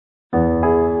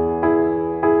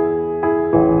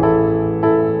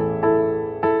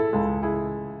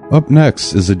Up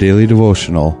next is a daily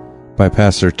devotional by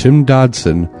Pastor Tim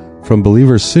Dodson from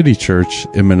Believers City Church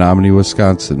in Menominee,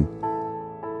 Wisconsin.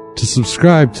 To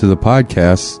subscribe to the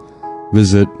podcast,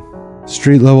 visit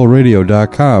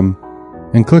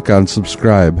streetlevelradio.com and click on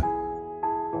subscribe.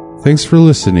 Thanks for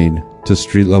listening to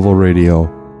Street Level Radio.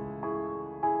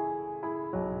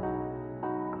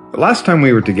 The last time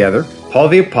we were together, Paul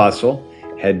the Apostle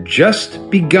had just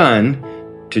begun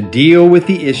to deal with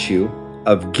the issue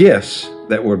of gifts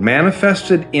that were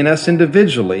manifested in us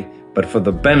individually, but for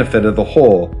the benefit of the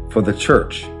whole, for the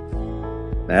church.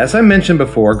 Now, as I mentioned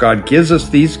before, God gives us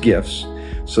these gifts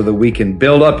so that we can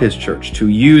build up His church. To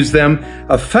use them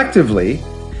effectively,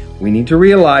 we need to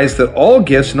realize that all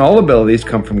gifts and all abilities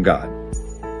come from God.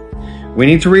 We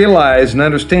need to realize and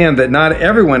understand that not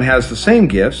everyone has the same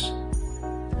gifts,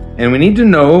 and we need to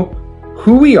know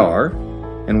who we are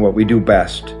and what we do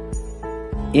best.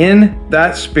 In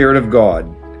that Spirit of God,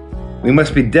 we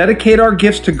must dedicate our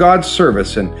gifts to God's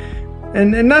service and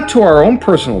not to our own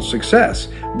personal success,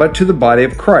 but to the body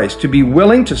of Christ, to be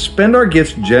willing to spend our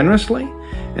gifts generously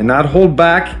and not hold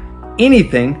back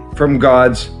anything from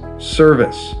God's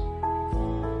service.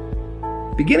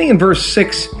 Beginning in verse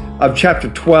 6 of chapter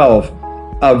 12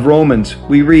 of Romans,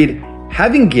 we read,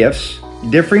 "Having gifts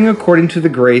differing according to the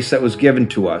grace that was given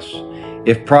to us.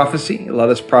 If prophecy, let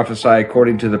us prophesy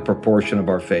according to the proportion of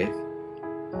our faith.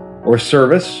 Or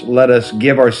service, let us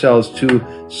give ourselves to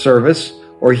service,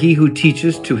 or he who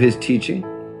teaches to his teaching,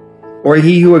 or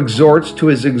he who exhorts to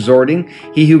his exhorting.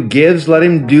 He who gives, let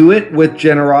him do it with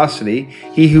generosity.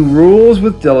 He who rules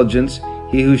with diligence,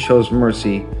 he who shows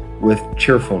mercy with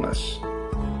cheerfulness."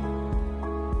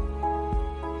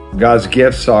 God's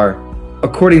gifts are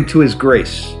according to His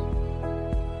grace.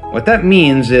 What that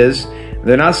means is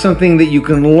they're not something that you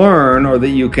can learn or that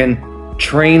you can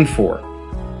train for.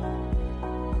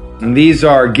 And these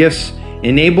are gifts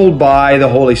enabled by the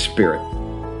Holy Spirit.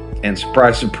 And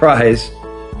surprise, surprise,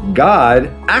 God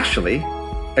actually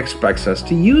expects us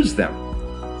to use them.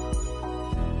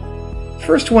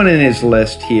 First one in His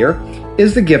list here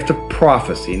is the gift of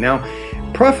prophecy. Now,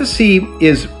 prophecy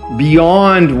is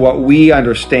beyond what we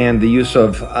understand the use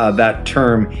of that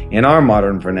term in our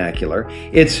modern vernacular.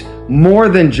 It's more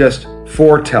than just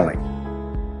foretelling.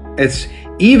 It's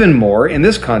even more, in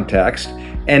this context,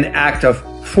 an act of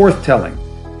forthtelling.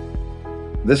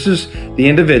 This is the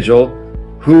individual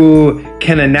who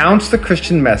can announce the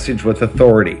Christian message with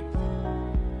authority.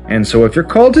 And so if you're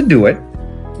called to do it,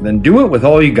 then do it with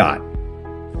all you got.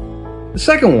 The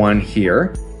second one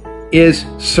here is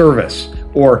service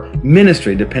or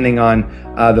ministry, depending on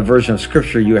the version of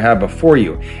Scripture you have before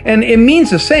you. And it means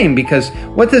the same, because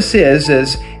what this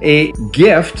is a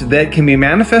gift that can be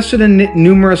manifested in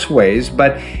numerous ways,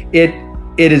 but it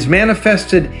is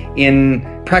manifested in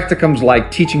practicums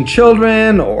like teaching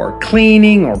children, or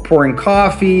cleaning, or pouring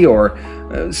coffee, or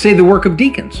say the work of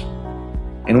deacons.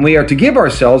 And we are to give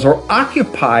ourselves or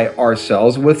occupy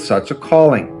ourselves with such a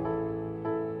calling.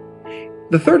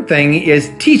 The third thing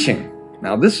is teaching.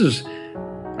 Now, this is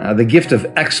the gift of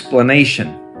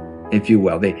explanation, if you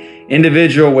will. The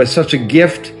individual with such a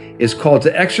gift is called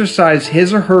to exercise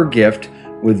his or her gift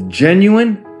with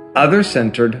genuine,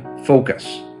 other-centered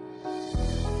focus.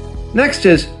 Next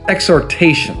is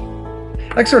exhortation.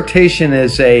 Exhortation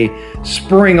is a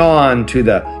spurring on to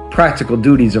the practical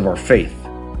duties of our faith.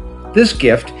 This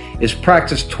gift is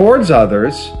practiced towards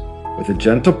others with a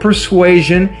gentle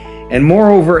persuasion and,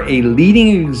 moreover, a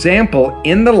leading example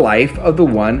in the life of the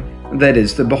one that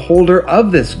is the beholder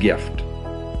of this gift.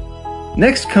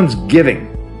 Next comes giving.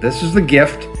 This is the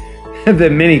gift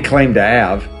that many claim to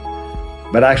have,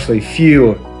 but actually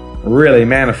few really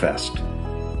manifest.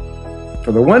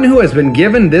 For the one who has been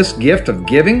given this gift of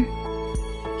giving,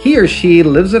 he or she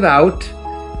lives it out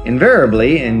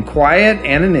invariably in quiet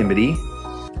anonymity,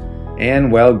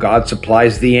 and, well, God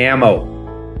supplies the ammo.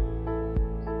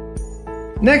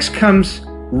 Next comes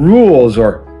rules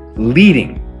or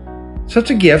leading.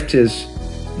 Such a gift is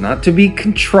not to be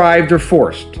contrived or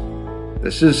forced.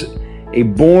 This is a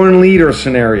born leader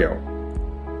scenario.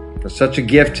 For such a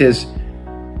gift is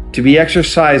to be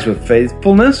exercised with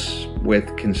faithfulness,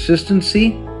 with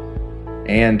consistency,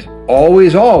 and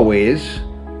always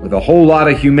with a whole lot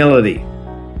of humility.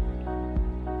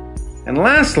 And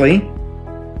lastly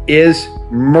is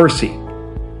mercy.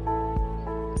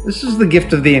 This is the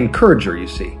gift of the encourager, you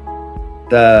see,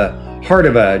 the heart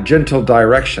of a gentle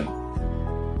direction.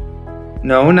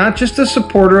 No, not just a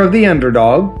supporter of the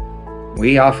underdog.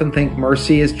 We often think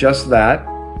mercy is just that.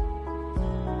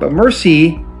 But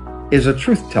mercy is a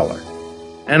truth teller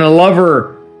and a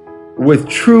lover with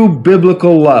true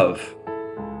biblical love.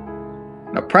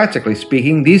 Now, practically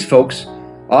speaking, these folks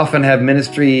often have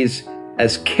ministries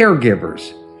as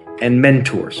caregivers and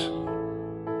mentors.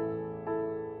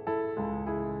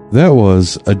 That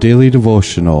was a daily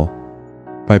devotional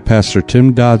by Pastor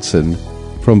Tim Dodson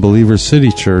from Believer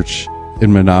City Church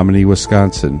in Menominee,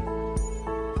 Wisconsin.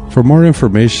 For more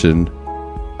information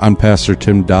on Pastor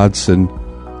Tim Dodson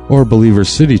or Believer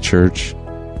City Church,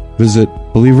 visit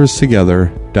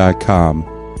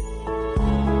believerstogether.com.